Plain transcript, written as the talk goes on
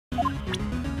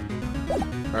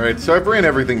Alright, so I've ran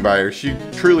everything by her. She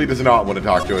truly does not want to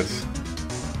talk to us.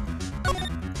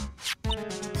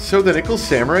 So the Nickel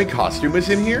Samurai costume is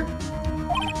in here?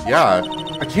 Yeah,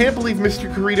 I can't believe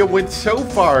Mr. Kurita went so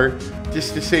far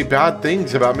just to say bad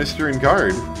things about Mr.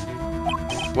 Engard.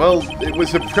 Well, it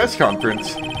was a press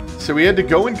conference, so we had to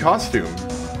go in costume.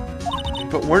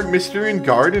 But weren't Mr.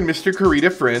 Engard and Mr.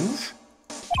 Kurita friends?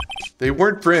 They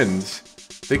weren't friends.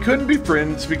 They couldn't be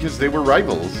friends because they were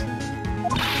rivals.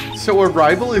 So a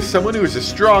rival is someone who is a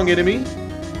strong enemy?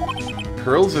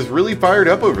 Pearls is really fired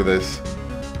up over this,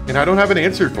 and I don't have an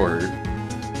answer for her.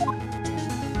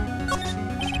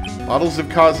 Bottles of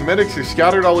cosmetics are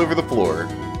scattered all over the floor.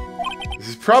 This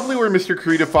is probably where Mr.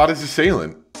 Kurita fought his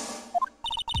assailant.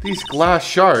 These glass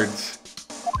shards.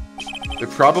 They're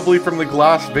probably from the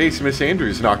glass vase Miss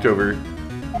Andrews knocked over.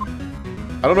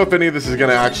 I don't know if any of this is going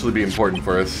to actually be important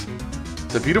for us.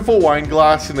 It's a beautiful wine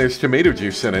glass and there's tomato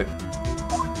juice in it.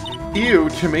 Ew,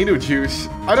 tomato juice.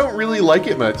 I don't really like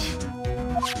it much.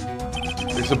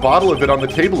 There's a bottle of it on the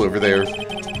table over there.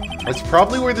 That's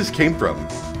probably where this came from.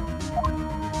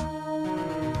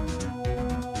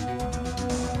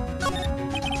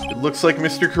 It looks like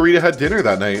Mr. Kurita had dinner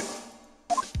that night.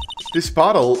 This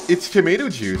bottle, it's tomato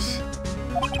juice.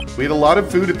 We had a lot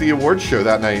of food at the awards show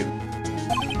that night.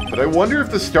 But I wonder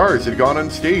if the stars had gone on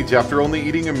stage after only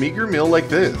eating a meager meal like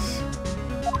this.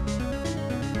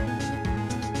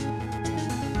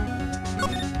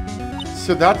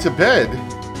 So that's a bed.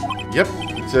 Yep,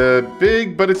 it's a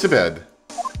big, but it's a bed.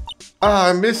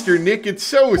 Ah, Mr. Nick, it's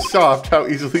so soft how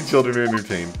easily children are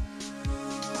entertained.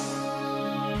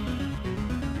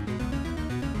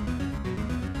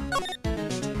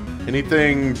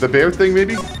 Anything, the bear thing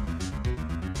maybe?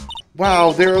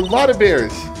 Wow, there are a lot of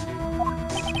bears.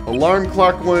 Alarm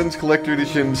clock ones, collector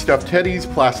edition, stuffed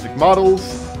teddies, plastic models.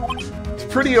 It's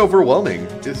pretty overwhelming.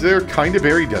 Is there a kind of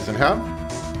bear he doesn't have?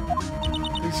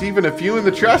 There's even a few in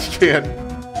the trash can.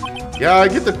 Yeah, I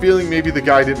get the feeling maybe the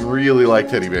guy didn't really like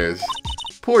teddy bears.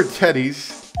 Poor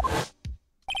teddies.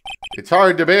 It's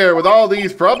hard to bear with all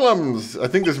these problems. I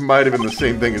think this might have been the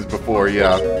same thing as before,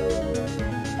 yeah.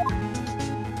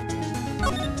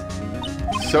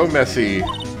 So messy.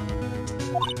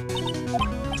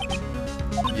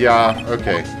 Yeah,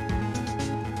 okay.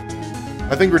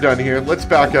 I think we're done here. Let's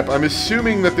back up. I'm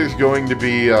assuming that there's going to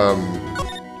be,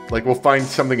 like, we'll find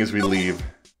something as we leave.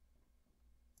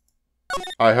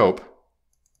 I hope.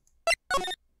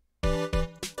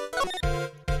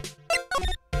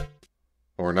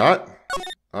 Or not.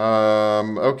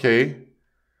 Okay.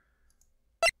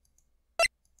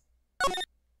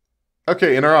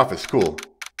 Okay, in our office. Cool.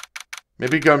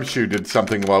 Maybe Gumshoe did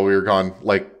something while we were gone,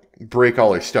 like, break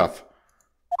all our stuff.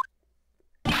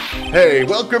 Hey,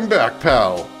 welcome back,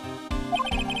 pal.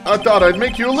 I thought I'd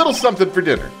make you a little something for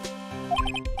dinner.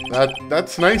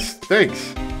 That's nice,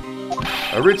 thanks.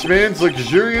 A rich man's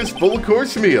luxurious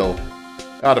full-course meal.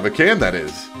 Out of a can, that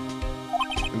is.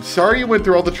 I'm sorry you went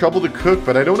through all the trouble to cook,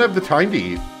 but I don't have the time to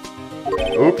eat.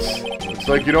 Oops, looks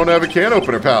like you don't have a can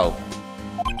opener, pal.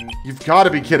 You've got to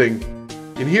be kidding.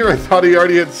 In here, I thought he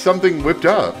already had something whipped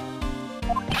up.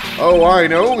 Oh, I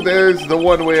know. There's the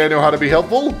one way I know how to be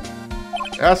helpful.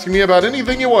 Ask me about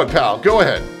anything you want, pal. Go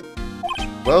ahead.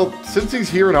 Well, since he's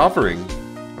here and offering,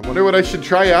 I wonder what I should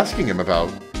try asking him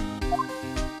about.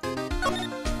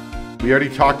 We already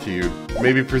talked to you.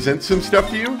 Maybe present some stuff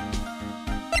to you?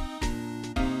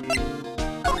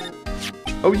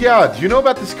 Oh yeah, do you know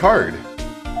about this card?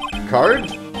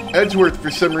 Card? Edgeworth,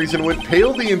 for some reason, went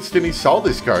pale the instant he saw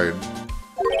this card.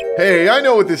 Hey, I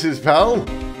know what this is, pal.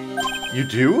 You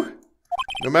do?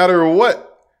 No matter what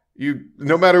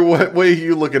way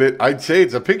you look at it, I'd say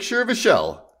it's a picture of a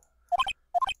shell.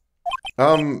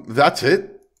 That's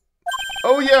it?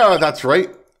 Oh yeah, that's right.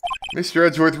 Mr.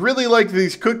 Edgeworth really liked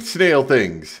these cooked snail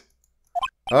things.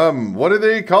 What are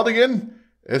they called again?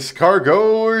 Escargot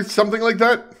or something like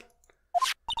that?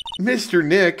 Mr.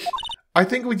 Nick, I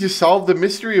think we just solved the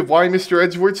mystery of why Mr.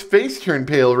 Edgeworth's face turned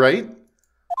pale, right?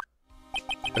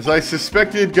 As I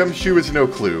suspected, Gumshoe has no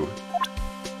clue.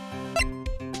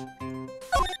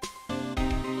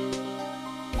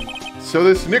 So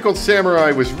this Nickel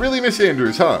Samurai was really Miss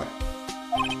Andrews, huh?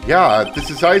 Yeah, this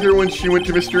is either when she went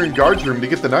to Mr. Engard's room to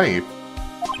get the knife,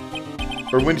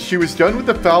 or when she was done with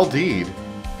the foul deed.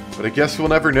 But I guess we'll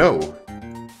never know.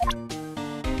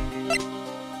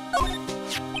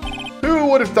 Who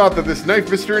would have thought that this knife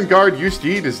Mr. Engard used to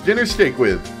eat his dinner steak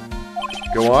with?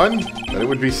 Go on, that it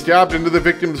would be stabbed into the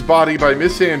victim's body by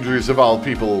Miss Andrews of all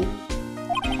people.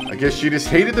 I guess she just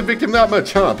hated the victim that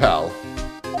much, huh, pal?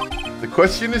 The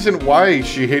question isn't why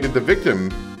she hated the victim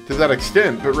to that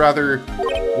extent, but rather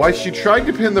why she tried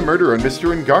to pin the murder on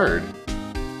Mr. Engard.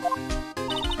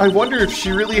 I wonder if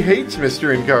she really hates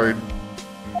Mr. Ingard.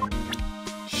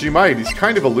 She might, he's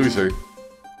kind of a loser.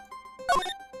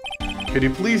 Could you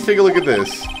please take a look at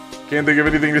this? Can't think of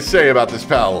anything to say about this,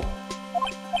 pal.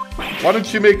 Why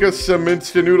don't you make us some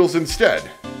instant noodles instead?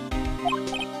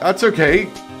 That's okay.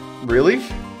 Really?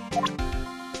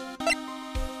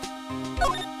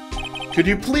 Could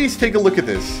you please take a look at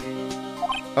this?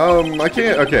 I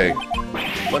can't. Okay.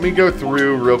 Let me go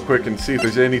through real quick and see if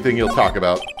there's anything you'll talk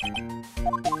about.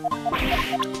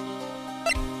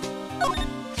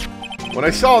 When I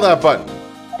saw that button,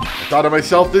 I thought to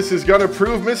myself, this is gonna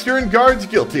prove Mr. Ingard's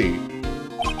guilty.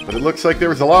 But it looks like there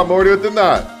was a lot more to it than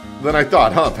I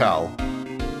thought, huh, pal?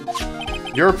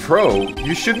 You're a pro.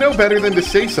 You should know better than to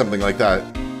say something like that.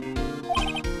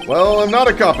 Well, I'm not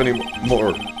a cop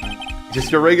anymore.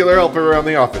 Just a regular helper around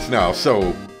the office now,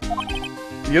 so...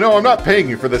 You know, I'm not paying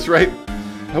you for this, right?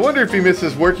 I wonder if he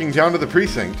misses working down to the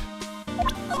precinct.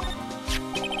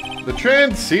 The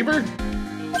transceiver?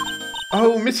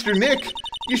 Oh, Mr. Nick,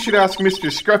 you should ask Mr.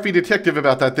 Scruffy Detective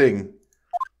about that thing.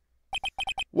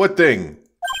 What thing?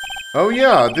 Oh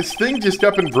yeah, this thing just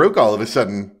up and broke all of a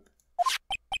sudden.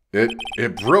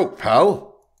 It broke,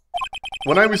 pal.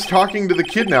 When I was talking to the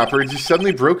kidnapper, it just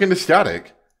suddenly broke into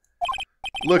static.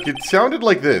 Look, it sounded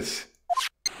like this.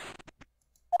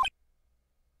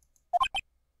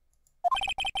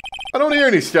 I don't hear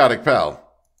any static, pal.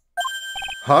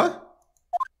 Huh?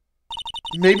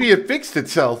 Maybe it fixed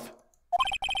itself.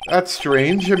 That's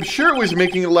strange. I'm sure it was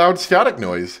making a loud static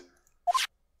noise.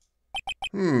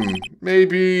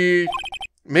 Maybe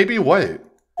what?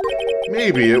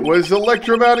 Maybe it was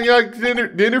electromagnetic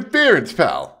interference,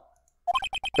 pal.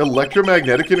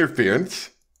 Electromagnetic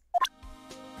interference?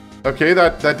 Okay,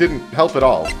 that didn't help at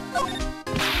all.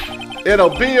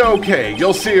 It'll be okay.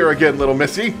 You'll see her again, little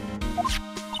missy.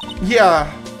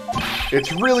 Yeah,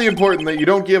 it's really important that you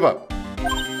don't give up.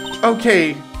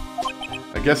 Okay.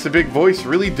 I guess the big voice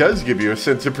really does give you a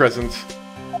sense of presence.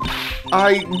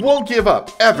 I won't give up,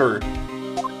 ever.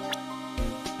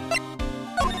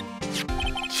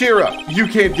 Cheer up. You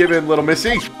can't give in, little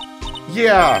missy.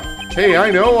 Yeah. Hey, I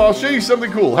know. I'll show you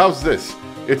something cool. How's this?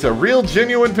 It's a real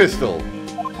genuine pistol.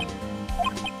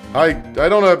 I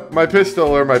don't have my pistol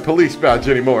or my police badge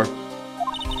anymore.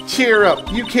 Cheer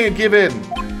up. You can't give in.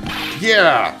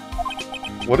 Yeah.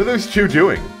 What are those two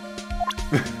doing?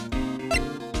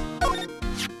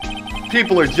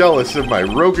 People are jealous of my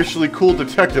roguishly cool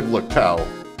detective look, pal.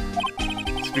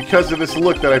 It's because of this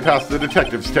look that I passed the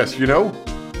detective's test, you know?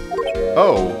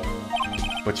 Oh.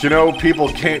 But you know, people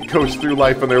can't coast through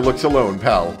life on their looks alone,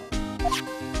 pal.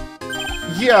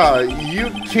 Yeah, you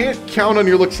can't count on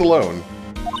your looks alone.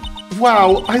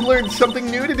 Wow, I learned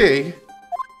something new today.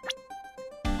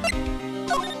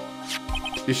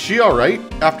 Is she alright?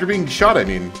 After being shot, I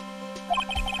mean.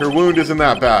 Her wound isn't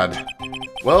that bad.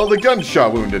 Well, the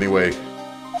gunshot wound anyway.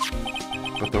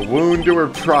 But the wound to her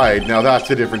pride, now that's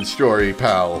a different story,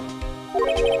 pal.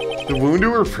 The wound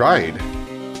to her pride?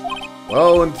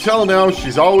 Well, until now,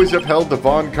 she's always upheld the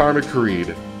Von Karma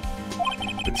creed.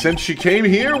 But since she came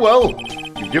here, well,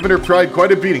 you've given her pride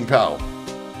quite a beating, pal.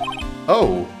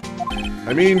 Oh.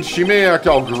 I mean, she may act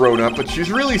all grown up, but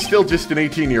she's really still just an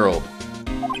 18-year-old.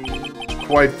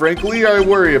 Quite frankly, I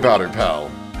worry about her, pal.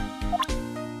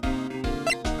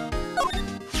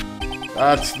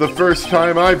 That's the first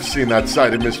time I've seen that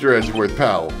side of Mr. Edgeworth,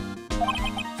 pal.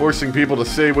 Forcing people to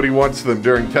say what he wants them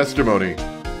during testimony.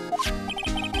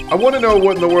 I want to know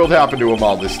what in the world happened to him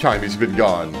all this time he's been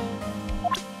gone.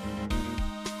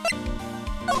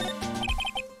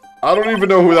 I don't even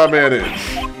know who that man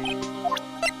is.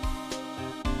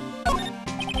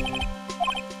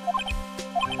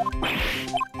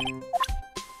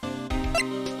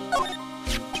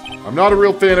 I'm not a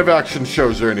real fan of action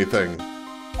shows or anything.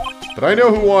 But I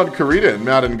know who Juan Carita and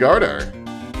Matt Ingard are.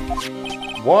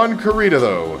 Juan Carita,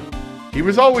 though. He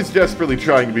was always desperately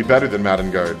trying to be better than Matt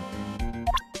Ingard.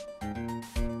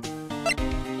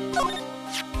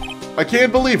 I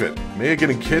can't believe it. Maya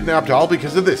getting kidnapped all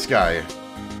because of this guy.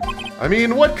 I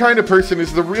mean, what kind of person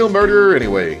is the real murderer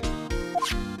anyway?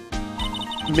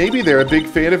 Maybe they're a big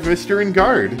fan of Mr.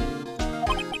 Ingard.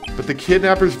 But the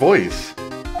kidnapper's voice.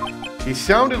 He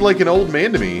sounded like an old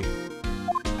man to me.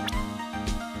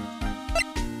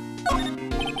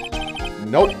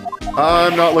 Nope.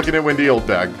 I'm not looking at Wendy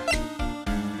Oldbag.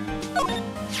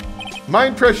 My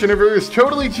impression of her has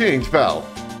totally changed, pal.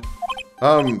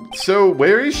 So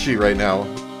where is she right now?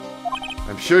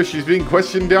 I'm sure she's being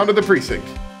questioned down to the precinct.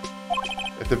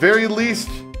 At the very least,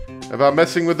 about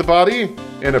messing with the body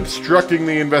and obstructing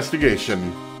the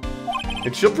investigation.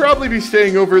 And she'll probably be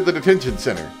staying over at the detention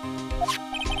center.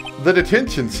 The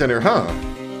detention center, huh?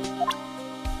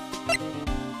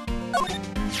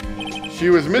 She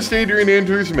was Miss Adrian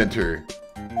Andrews' mentor.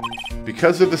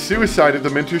 Because of the suicide of the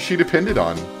mentor she depended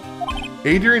on,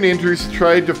 Adrian Andrews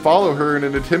tried to follow her in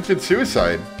an attempted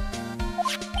suicide.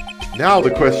 Now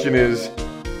the question is,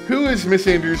 who is Miss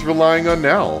Andrews relying on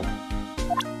now?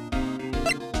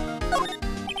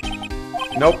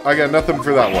 Nope, I got nothing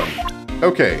for that one.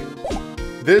 Okay.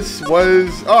 This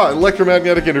was...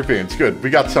 electromagnetic interference. Good, we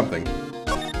got something.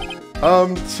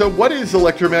 So what is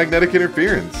electromagnetic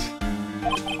interference?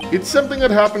 It's something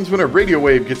that happens when a radio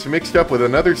wave gets mixed up with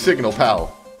another signal,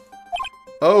 pal.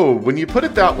 Oh, when you put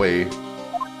it that way...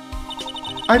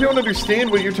 I don't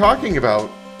understand what you're talking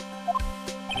about.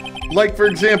 Like, for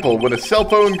example, when a cell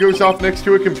phone goes off next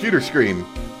to a computer screen.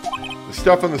 The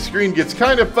stuff on the screen gets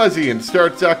kind of fuzzy and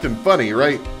starts acting funny,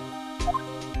 right?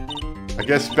 I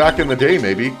guess back in the day,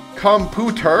 maybe.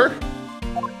 Computer?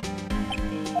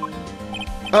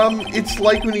 It's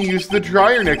like when you use the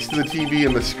dryer next to the TV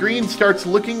and the screen starts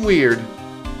looking weird.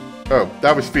 Oh,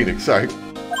 that was Phoenix, sorry.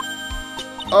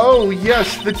 Oh,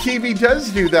 yes, the TV does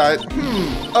do that.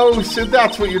 Oh, so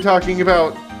that's what you're talking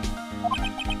about.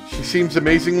 She seems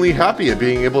amazingly happy at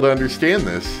being able to understand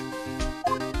this.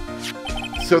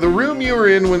 So the room you were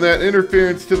in when that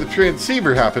interference to the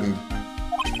transceiver happened,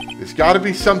 there's gotta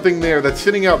be something there that's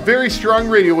sending out very strong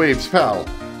radio waves, pal.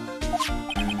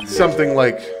 Something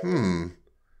like,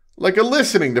 like a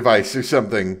listening device or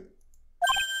something.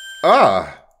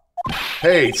 Ah.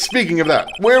 Hey, speaking of that,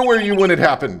 where were you when it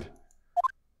happened?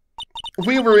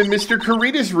 We were in Mr.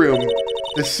 Kurita's room,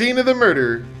 the scene of the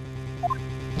murder.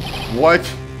 What?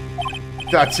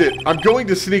 That's it. I'm going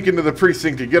to sneak into the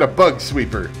precinct to get a bug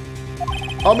sweeper.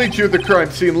 I'll meet you at the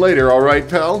crime scene later, alright,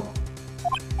 pal?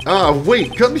 Ah,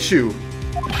 wait, Gumshoe.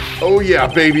 Oh yeah,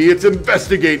 baby, it's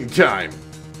investigating time.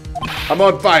 I'm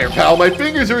on fire, pal. My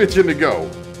fingers are itching to go.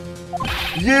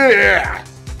 Yeah!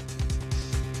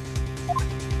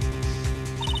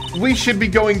 We should be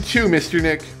going too, Mr.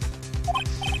 Nick.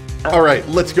 Alright,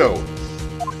 let's go.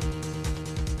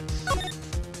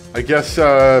 I guess,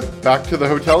 back to the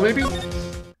hotel, maybe?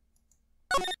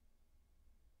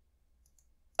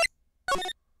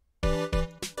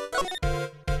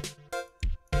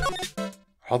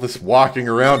 All this walking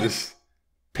around is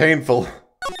painful.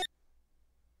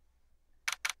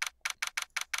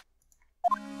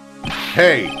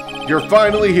 Hey, you're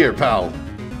finally here, pal.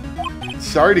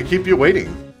 Sorry to keep you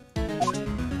waiting.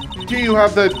 Do you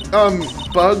have the,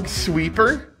 bug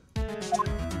sweeper?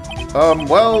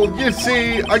 Well, you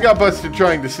see, I got busted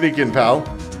trying to sneak in, pal.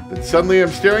 Then suddenly I'm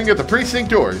staring at the precinct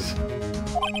doors.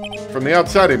 From the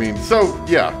outside, I mean. So,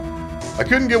 yeah. I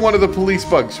couldn't get one of the police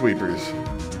bug sweepers.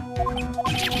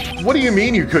 What do you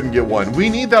mean you couldn't get one? We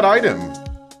need that item.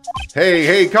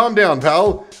 Hey, calm down,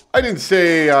 pal. I didn't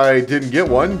say I didn't get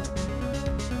one.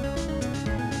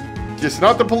 Just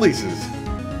not the police's.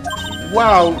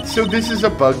 Wow, so this is a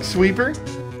bug sweeper?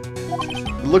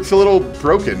 It looks a little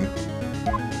broken.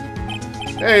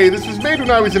 Hey, this was made when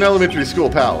I was in elementary school,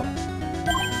 pal.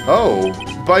 Oh,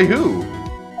 by who?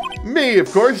 Me,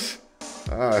 of course.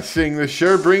 Seeing this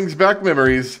sure brings back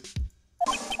memories.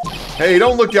 Hey,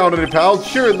 don't look down on it, pal.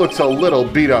 Sure, it looks a little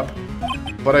beat up.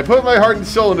 But I put my heart and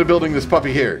soul into building this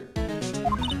puppy here.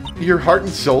 Your heart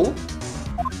and soul?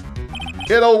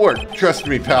 It'll work. Trust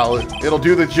me, pal. It'll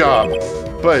do the job.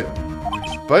 But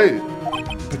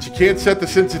you can't set the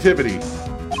sensitivity.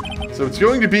 So it's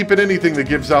going to beep at anything that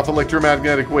gives off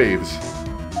electromagnetic waves.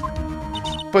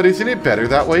 But isn't it better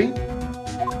that way?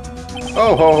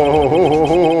 Oh,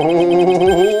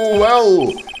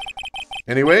 well.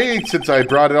 Anyway, since I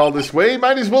brought it all this way,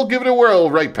 might as well give it a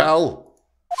whirl, right, pal?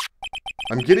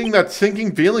 I'm getting that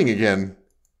sinking feeling again.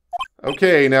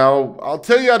 Okay, now, I'll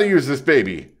tell you how to use this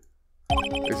baby.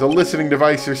 There's a listening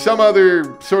device or some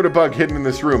other sort of bug hidden in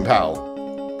this room, pal.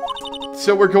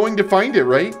 So we're going to find it,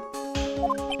 right?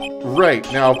 Right,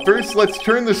 now first let's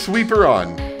turn the sweeper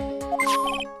on.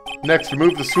 Next,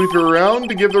 move the sweeper around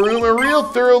to give the room a real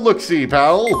thorough look-see,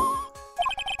 pal.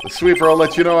 The sweeper will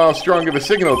let you know how strong of a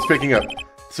signal it's picking up,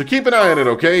 so keep an eye on it,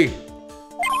 okay?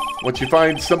 Once you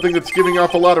find something that's giving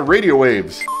off a lot of radio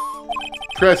waves,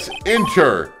 press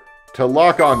Enter to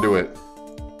lock onto it.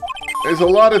 There's a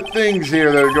lot of things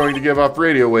here that are going to give off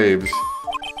radio waves.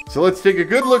 So let's take a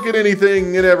good look at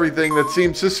anything and everything that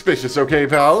seems suspicious, okay,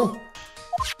 pal?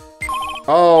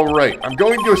 Alright, I'm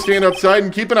going to go stand outside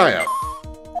and keep an eye out.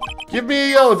 Give me a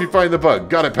yell if you find the bug.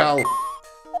 Got it, pal?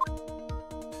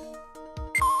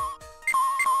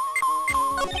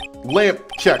 Lamp,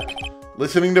 check.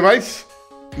 Listening device?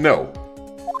 No.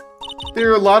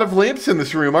 There are a lot of lamps in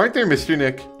this room, aren't there, Mr.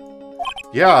 Nick?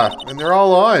 Yeah, and they're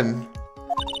all on.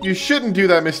 You shouldn't do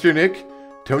that, Mr. Nick.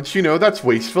 Don't you know that's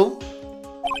wasteful?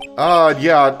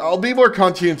 Yeah, I'll be more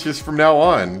conscientious from now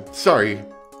on. Sorry.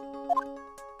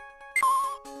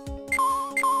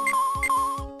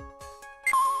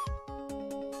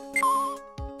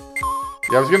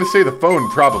 Yeah, I was gonna say the phone,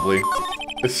 probably.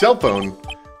 The cell phone?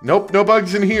 Nope, no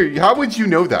bugs in here. How would you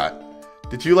know that?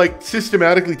 Did you, like,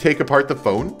 systematically take apart the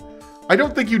phone? I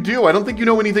don't think you do. I don't think you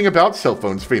know anything about cell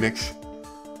phones, Phoenix.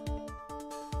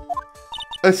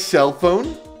 A cell phone?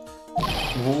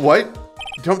 What?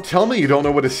 Don't tell me you don't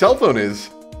know what a cell phone is.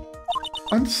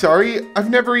 I'm sorry, I've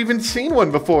never even seen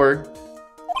one before.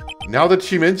 Now that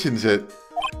she mentions it,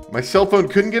 my cell phone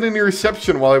couldn't get any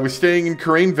reception while I was staying in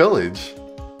Karain Village.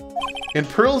 And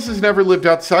Pearls has never lived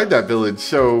outside that village,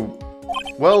 so...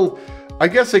 Well, I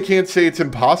guess I can't say it's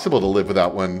impossible to live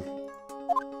without one.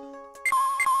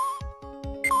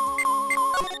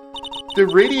 The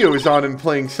radio is on and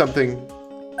playing something.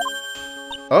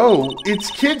 Oh,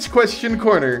 it's Kids Question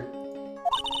Corner.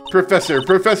 Professor,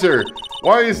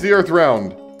 why is the Earth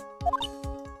round?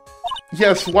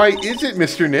 Yes, why is it,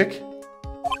 Mr. Nick?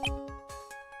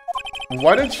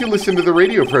 Why don't you listen to the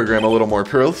radio program a little more,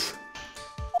 Pearls?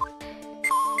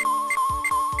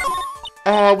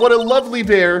 Ah, what a lovely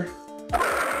bear.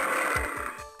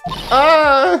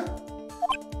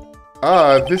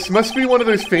 This must be one of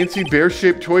those fancy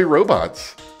bear-shaped toy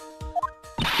robots.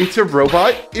 It's a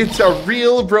robot? It's a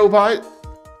real robot?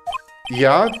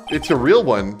 Yeah, it's a real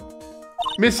one.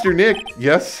 Mr. Nick,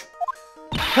 yes?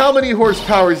 How many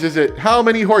horsepowers is it? How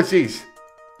many horsies?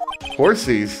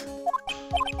 Horsies?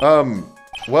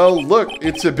 Well, look,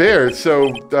 it's a bear,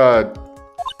 so,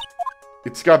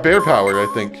 it's got bear power,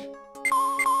 I think.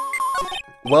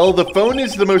 Well, the phone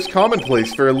is the most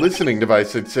commonplace for a listening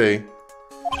device, I'd say.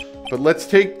 But let's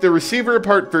take the receiver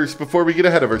apart first before we get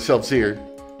ahead of ourselves here.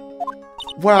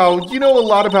 Wow, you know a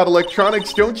lot about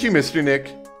electronics, don't you, Mr.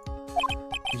 Nick?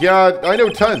 Yeah, I know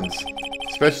tons.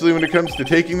 Especially when it comes to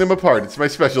taking them apart. It's my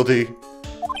specialty.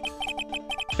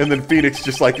 And then Phoenix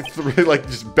just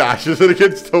just bashes it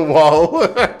against the wall.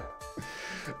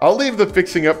 I'll leave the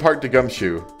fixing up part to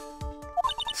Gumshoe.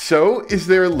 So, is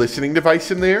there a listening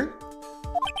device in there?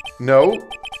 No,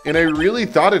 and I really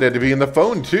thought it had to be in the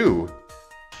phone, too.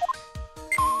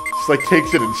 Just, like,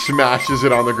 takes it and smashes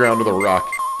it on the ground with a rock.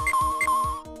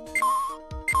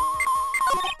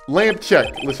 Lamp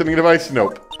check. Listening device?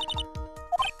 Nope.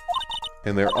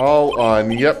 And they're all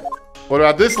on. Yep. What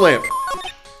about this lamp?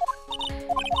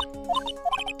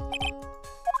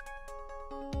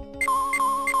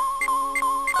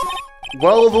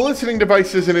 Well, the listening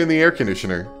device isn't in the air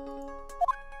conditioner.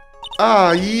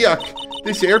 Ah, yuck.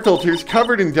 This air filter is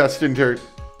covered in dust and dirt.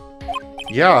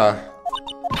 Yeah.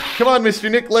 Come on,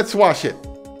 Mr. Nick, let's wash it.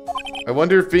 I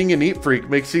wonder if being a neat freak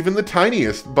makes even the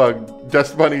tiniest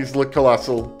dust bunnies look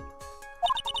colossal.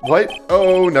 What?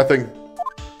 Oh, nothing.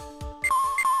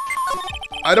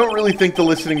 I don't really think the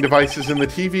listening device is in the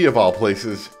TV of all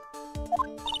places.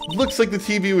 Looks like the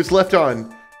TV was left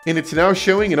on, and it's now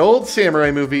showing an old samurai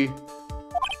movie.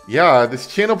 Yeah, this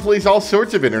channel plays all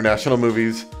sorts of international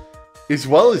movies, as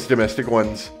well as domestic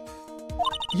ones.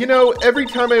 You know, every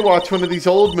time I watch one of these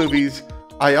old movies,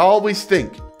 I always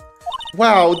think,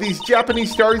 wow, these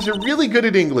Japanese stars are really good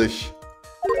at English.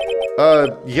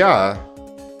 Yeah.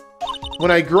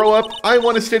 When I grow up, I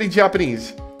want to study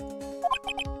Japanese.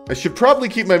 I should probably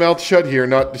keep my mouth shut here,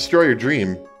 not destroy your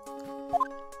dream.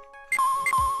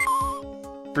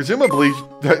 Presumably,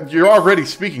 you're already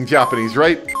speaking Japanese,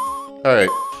 right? Alright.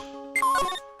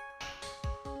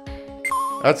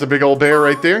 That's a big old bear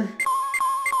right there.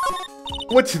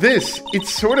 What's this? It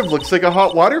sort of looks like a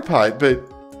hot water pot, but...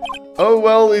 Oh,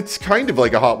 well, it's kind of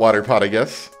like a hot water pot, I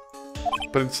guess.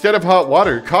 But instead of hot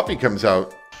water, coffee comes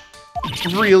out.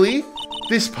 Really?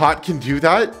 This pot can do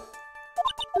that?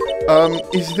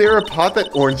 Is there a pot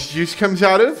that orange juice comes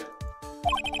out of?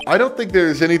 I don't think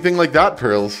there's anything like that,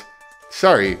 Pearls.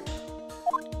 Sorry.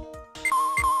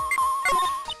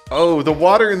 Oh, the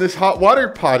water in this hot water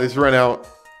pot has run out.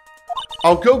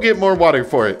 I'll go get more water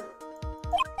for it.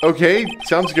 Okay,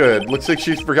 sounds good. Looks like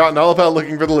she's forgotten all about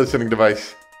looking for the listening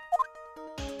device.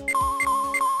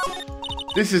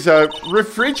 This is a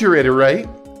refrigerator, right?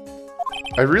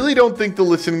 I really don't think the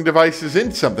listening device is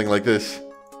in something like this.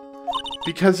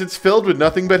 Because it's filled with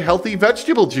nothing but healthy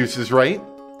vegetable juices, right?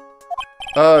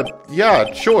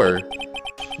 Yeah, sure.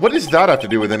 What does that have to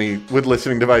do with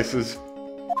listening devices?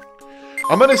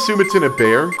 I'm gonna assume it's in a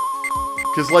bear.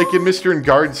 Because like in Mr. and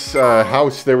Guard's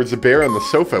house, there was a bear on the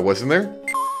sofa, wasn't there?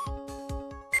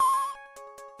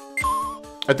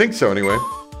 I think so, anyway.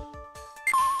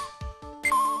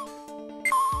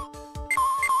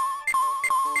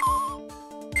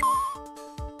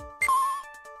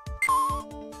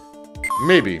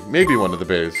 Maybe one of the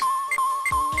bears.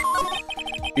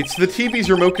 It's the TV's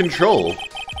remote control,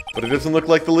 but it doesn't look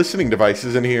like the listening device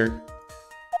is in here.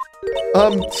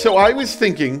 So I was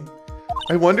thinking,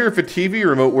 I wonder if a TV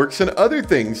remote works on other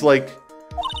things, like,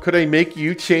 could I make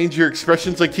you change your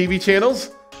expressions like TV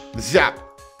channels? Zap!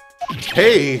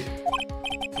 Hey!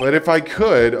 But if I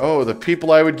could, oh, the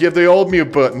people I would give the old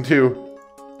mute button to.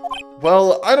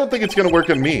 Well, I don't think it's gonna work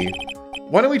on me.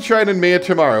 Why don't we try it on Maya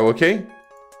tomorrow, okay?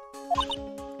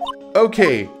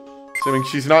 Okay. Assuming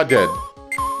she's not dead.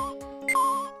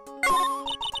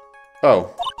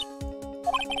 Oh.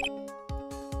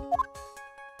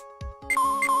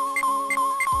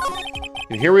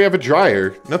 And here we have a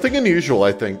dryer. Nothing unusual,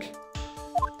 I think.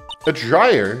 A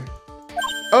dryer?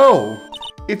 Oh!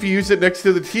 If you use it next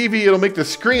to the TV, it'll make the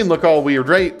screen look all weird,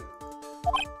 right?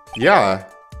 Yeah.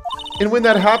 And when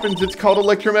that happens, it's called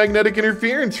electromagnetic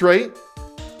interference, right?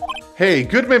 Hey,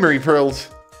 good memory, Pearls.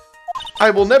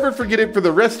 I will never forget it for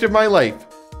the rest of my life.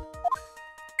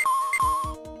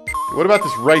 What about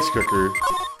this rice cooker?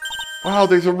 Wow,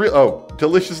 there's a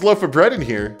delicious loaf of bread in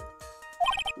here.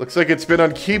 Looks like it's been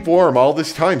on keep warm all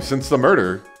this time since the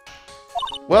murder.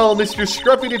 Well, Mr.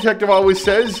 Scruffy Detective always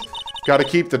says, gotta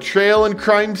keep the trail and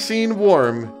crime scene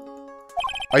warm.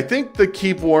 I think the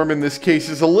keep warm in this case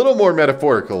is a little more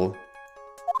metaphorical.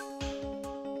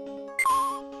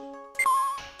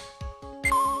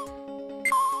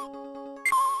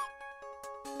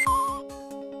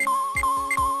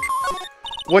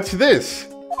 What's this?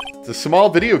 It's a small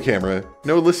video camera.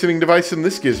 No listening device in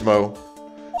this gizmo.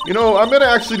 You know, I'm gonna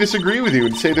actually disagree with you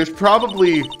and say there's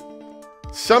probably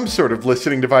some sort of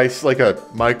listening device, like a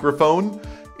microphone,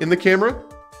 in the camera.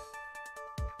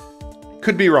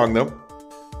 Could be wrong, though.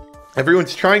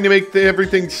 Everyone's trying to make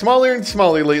everything smaller and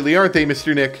smaller lately, aren't they,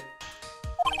 Mr. Nick?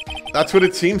 That's what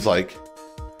it seems like.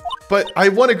 But I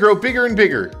want to grow bigger and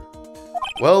bigger.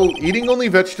 Well, eating only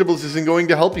vegetables isn't going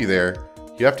to help you there.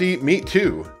 You have to eat meat,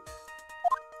 too.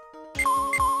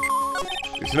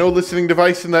 There's no listening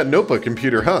device in that notebook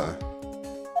computer, huh?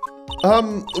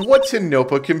 What's a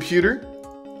notebook computer?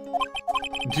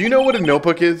 Do you know what a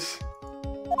notebook is?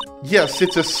 Yes,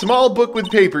 it's a small book with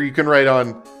paper you can write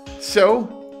on. So?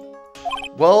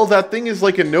 Well, that thing is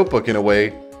like a notebook in a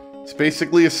way. It's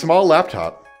basically a small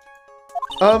laptop.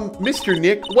 Mr.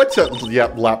 Nick, what's a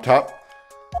laptop?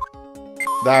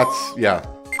 Yeah.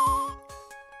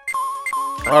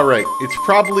 Alright, it's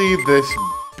probably this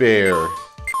bear.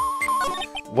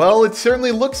 Well, it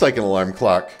certainly looks like an alarm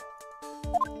clock.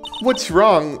 What's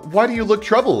wrong? Why do you look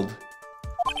troubled?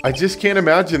 I just can't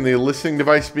imagine the listening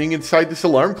device being inside this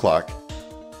alarm clock.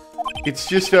 It's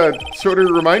just, sort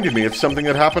of reminded me of something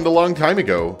that happened a long time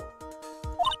ago.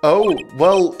 Oh,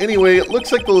 well, anyway, it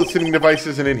looks like the listening device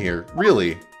isn't in here.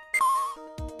 Really?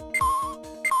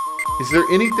 Is there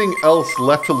anything else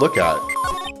left to look at?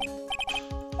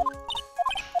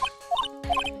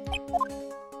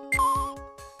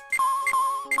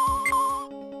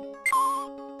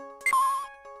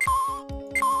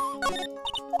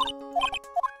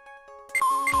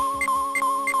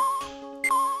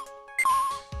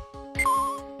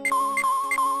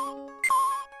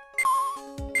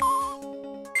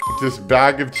 This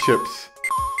bag of chips.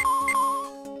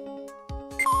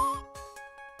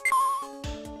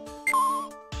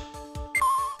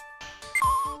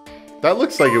 That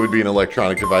looks like it would be an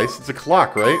electronic device. It's a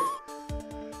clock, right?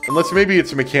 Unless maybe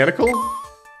it's mechanical?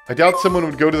 I doubt someone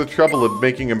would go to the trouble of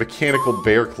making a mechanical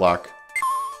bear clock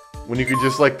when you could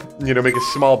just, like, you know, make a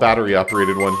small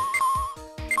battery-operated one.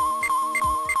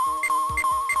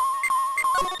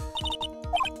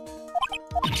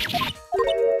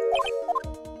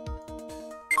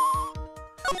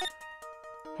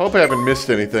 Hope I haven't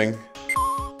missed anything.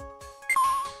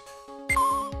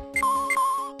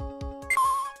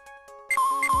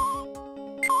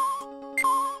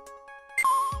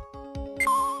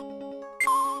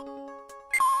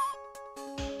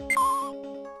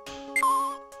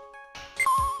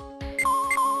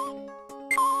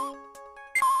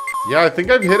 Yeah, I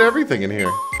think I've hit everything in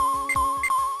here.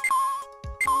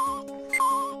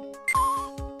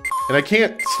 And I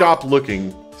can't stop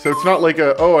looking, so it's not like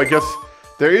a, oh, I guess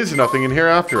there is nothing in here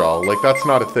after all. Like, that's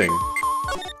not a thing.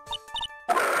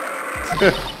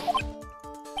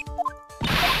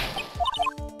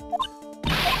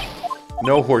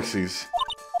 No horsies.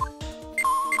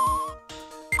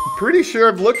 I'm pretty sure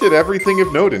I've looked at everything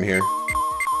of note in here.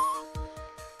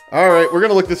 Alright, we're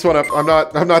gonna look this one up.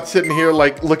 I'm not sitting here,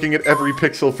 like, looking at every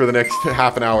pixel for the next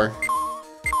half an hour.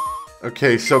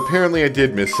 Okay, so apparently I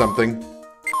did miss something.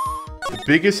 The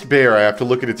biggest bear, I have to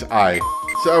look at its eye.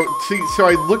 So, see, so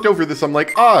I looked over this, I'm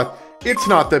like, it's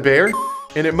not the bear.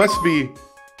 And it must be...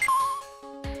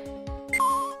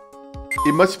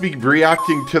 It must be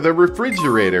reacting to the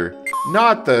refrigerator,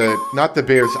 not the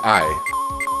bear's eye.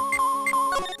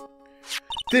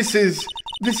 This is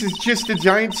just a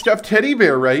giant stuffed teddy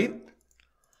bear, right?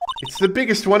 It's the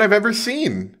biggest one I've ever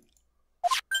seen.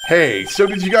 Hey, so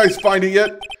did you guys find it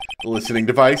yet? The listening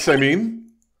device, I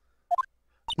mean.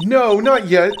 No, not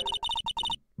yet.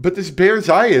 But this bear's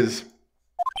eye is...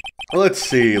 Let's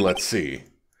see.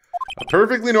 A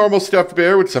perfectly normal stuffed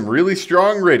bear with some really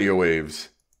strong radio waves.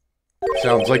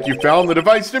 Sounds like you found the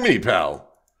device to me, pal.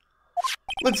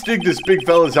 Let's dig this big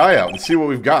fella's eye out and see what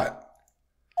we've got.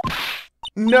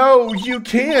 No, you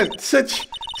can't. Such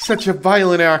a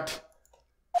violent act.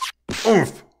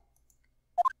 Oomph.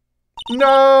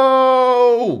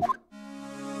 No!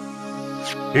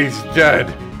 He's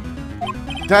dead.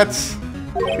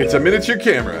 It's a miniature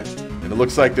camera, and it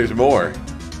looks like there's more.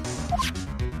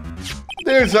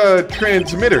 There's a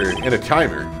transmitter and a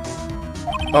timer.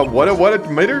 What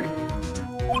emitter?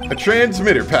 A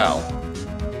transmitter, pal.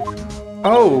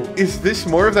 Oh, is this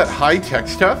more of that high-tech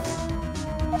stuff?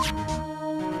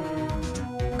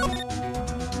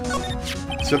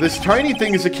 So this tiny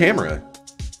thing is a camera.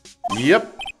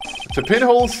 Yep, it's a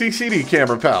pinhole CCD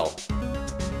camera, pal.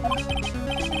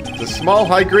 It's a small,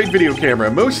 high-grade video camera,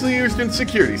 mostly used in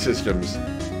security systems.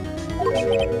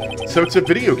 So it's a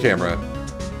video camera.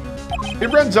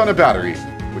 It runs on a battery,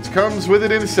 which comes with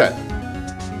it in a set.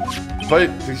 But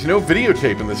there's no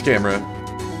videotape in this camera.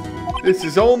 This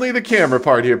is only the camera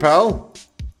part here, pal.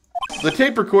 The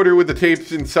tape recorder with the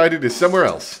tapes inside it is somewhere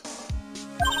else.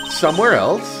 Somewhere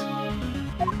else?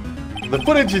 The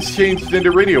footage is changed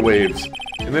into radio waves,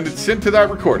 and then it's sent to that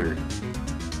recorder.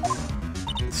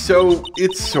 So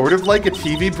it's sort of like a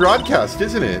TV broadcast,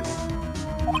 isn't it?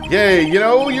 Yay,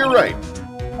 you're right.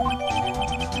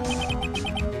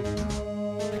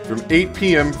 From 8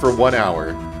 p.m. for 1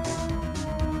 hour.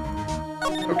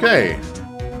 Okay.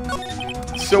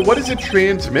 So what is a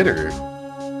transmitter?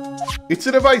 It's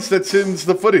a device that sends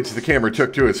the footage the camera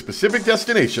took to a specific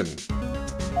destination.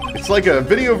 It's like a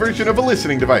video version of a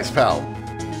listening device, pal.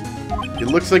 It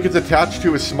looks like it's attached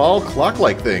to a small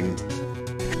clock-like thing.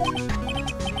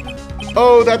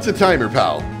 Oh, that's a timer,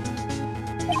 pal.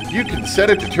 You can set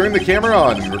it to turn the camera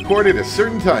on and record at a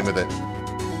certain time with it.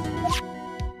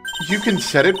 You can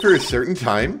set it for a certain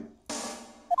time?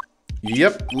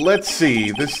 Yep, let's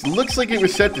see. This looks like it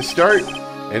was set to start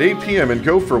at 8 p.m. and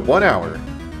go for 1 hour.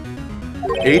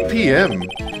 8 p.m.?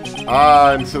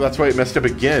 And so that's why it messed up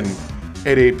again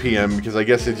at 8 p.m. because I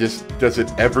guess it just does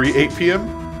it every 8 p.m.?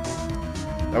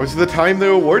 That was the time the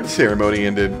award ceremony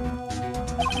ended.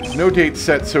 There's no date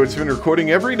set, so it's been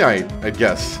recording every night, I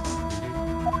guess.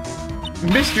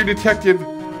 Mr. Detective,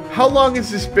 how long has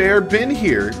this bear been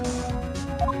here?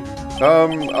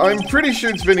 I'm pretty sure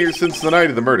it's been here since the night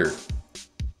of the murder.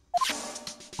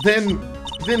 Then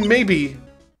maybe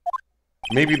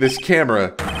this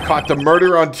camera caught the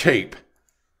murder on tape.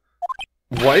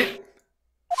 What?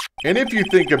 And if you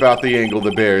think about the angle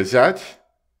the bear is at,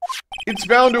 it's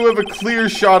bound to have a clear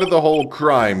shot of the whole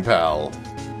crime, pal.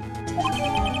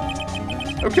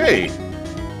 Okay.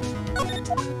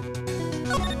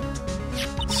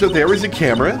 So there was a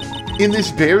camera in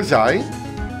this bear's eye,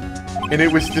 and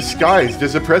it was disguised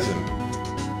as a present.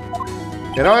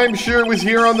 And I'm sure it was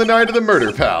here on the night of the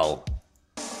murder, pal.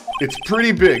 It's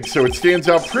pretty big, so it stands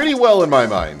out pretty well in my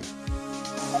mind.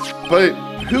 But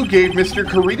who gave Mr.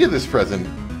 Kurita this present?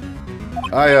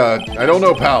 I don't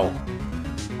know, pal.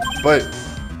 But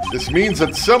this means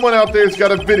that someone out there's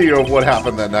got a video of what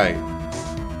happened that night.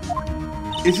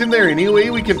 Isn't there any way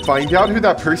we can find out who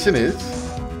that person is?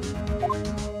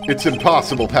 It's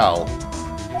impossible, pal.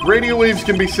 Radio waves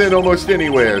can be sent almost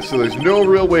anywhere, so there's no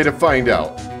real way to find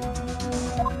out.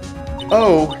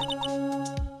 Oh.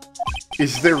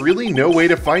 Is there really no way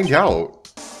to find out?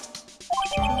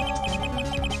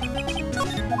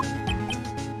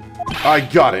 I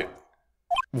got it.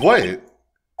 What?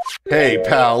 Hey,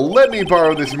 pal, let me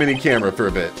borrow this mini camera for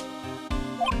a bit.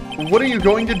 What are you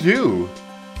going to do?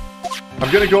 I'm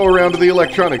gonna go around to the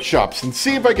electronics shops and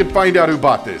see if I can find out who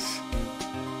bought this.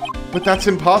 But that's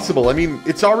impossible. I mean,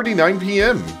 it's already 9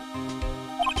 p.m.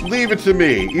 Leave it to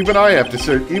me. Even if I have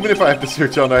to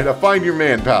search all night, I'll find your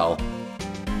man, pal.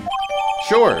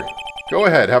 Sure. Go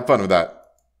ahead, have fun with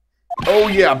that. Oh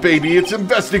yeah, baby, it's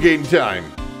investigating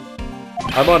time.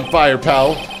 I'm on fire,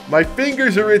 pal. My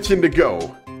fingers are itching to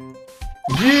go.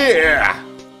 Yeah!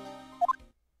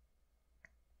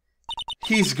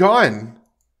 He's gone.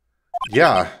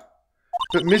 Yeah.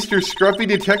 But Mr. Scruffy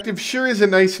Detective sure is a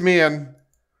nice man.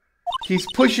 He's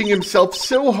pushing himself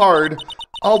so hard,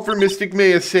 all for Mystic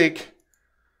Maya's sake.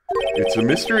 It's a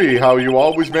mystery how you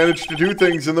always manage to do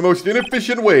things in the most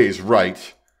inefficient ways,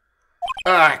 right?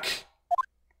 Ack!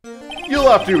 You'll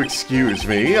have to excuse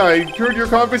me. I heard your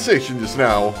conversation just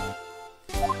now.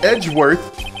 Edgeworth,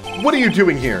 what are you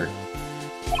doing here?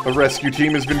 A rescue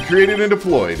team has been created and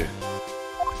deployed.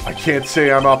 I can't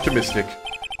say I'm optimistic,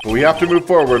 but we have to move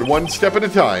forward one step at a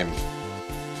time.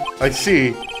 I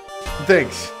see.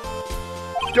 Thanks.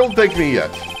 Don't thank me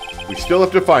yet. We still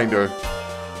have to find her.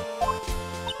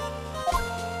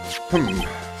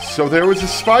 So there was a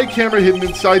spy camera hidden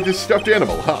inside this stuffed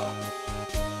animal, huh?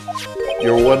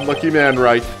 You're one lucky man,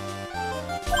 right?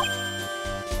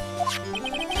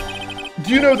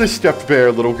 Do you know this stuffed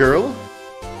bear, little girl?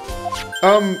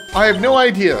 I have no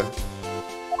idea.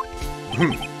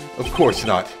 Of course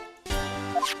not.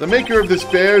 The maker of this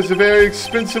bear is a very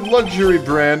expensive luxury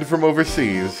brand from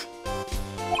overseas.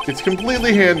 It's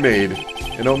completely handmade,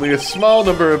 and only a small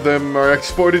number of them are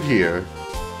exported here.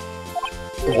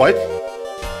 What?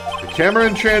 The camera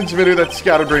and transmitter that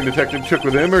Scatterbrain Detective took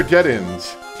with him are dead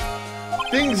ends.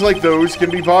 Things like those can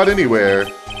be bought anywhere.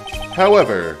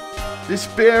 However, this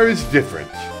bear is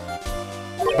different.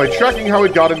 By tracking how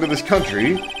it got into this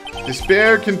country, this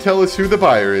bear can tell us who the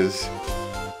buyer is.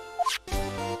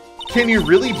 Can you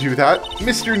really do that?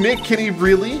 Mr. Nick, can he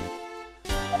really?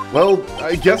 Well,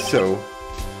 I guess so.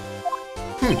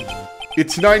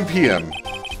 It's 9 p.m.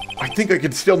 I think I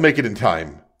can still make it in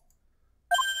time.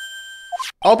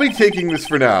 I'll be taking this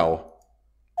for now.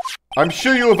 I'm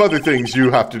sure you have other things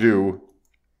you have to do.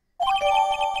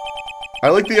 I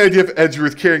like the idea of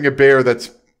Edgeworth carrying a bear that's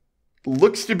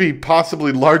looks to be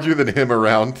possibly larger than him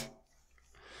around.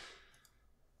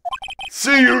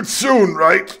 See you soon,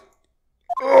 right?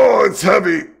 Oh, it's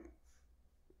heavy.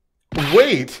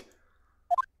 Wait.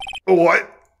 What?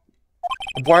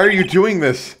 Why are you doing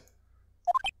this?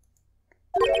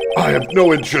 I have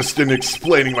no interest in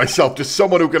explaining myself to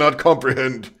someone who cannot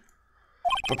comprehend.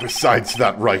 But besides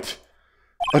that, right.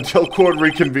 Until court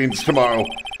reconvenes tomorrow,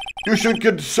 you should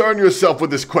concern yourself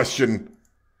with this question.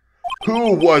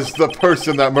 Who was the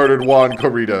person that murdered Juan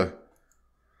Corrida?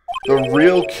 The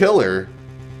real killer?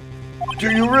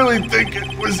 Do you really think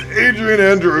it was Adrian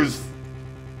Andrews?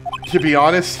 To be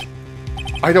honest,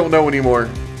 I don't know anymore.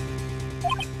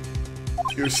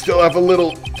 You still have a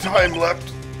little time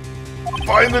left.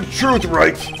 Find the truth,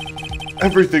 right?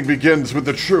 Everything begins with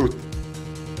the truth.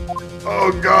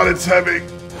 Oh god, it's heavy.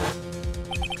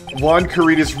 Juan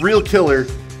Corrida's real killer,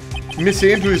 Miss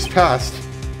Andrews' past.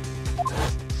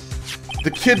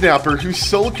 The kidnapper whose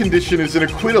sole condition is an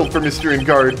acquittal for Mr.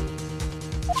 Ingard.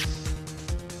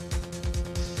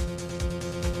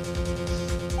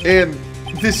 And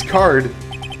this card,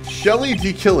 Shelley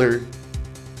D. Killer.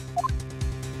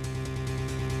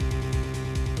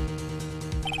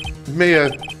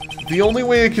 Maya, the only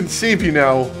way I can save you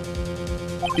now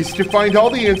is to find all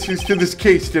the answers to this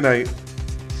case tonight.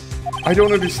 I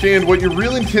don't understand what your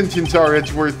real intentions are,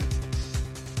 Edgeworth.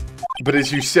 But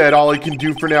as you said, all I can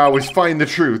do for now is find the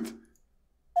truth.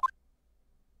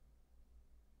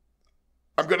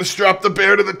 I'm gonna strap the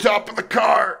bear to the top of the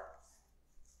car.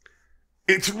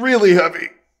 It's really heavy.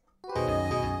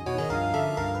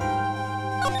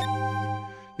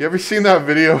 You ever seen that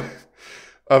video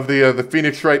of the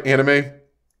Phoenix Wright anime?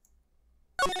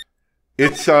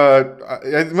 It's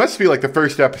it must be like the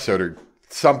first episode or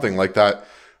something like that.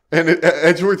 And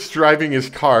Edgeworth's driving his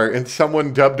car, and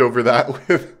someone dubbed over that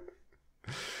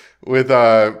with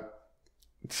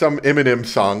some Eminem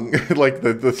song, like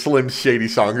the Slim Shady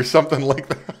song or something like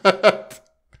that.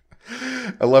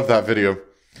 I love that video.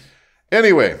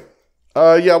 Anyway,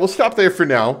 yeah, we'll stop there for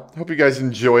now. Hope you guys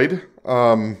enjoyed.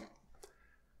 A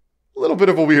little bit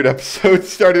of a weird episode.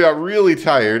 Started out really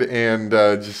tired, and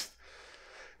just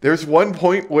there's one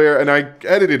point where, and I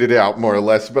edited it out more or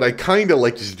less, but I kind of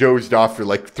like just dozed off for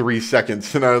like 3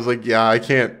 seconds, and I was like, yeah, I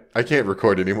can't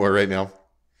record anymore right now.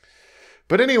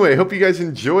 But anyway, hope you guys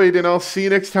enjoyed, and I'll see you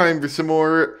next time for some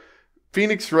more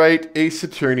Phoenix Wright Ace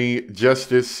Attorney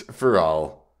Justice for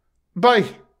All. Bye!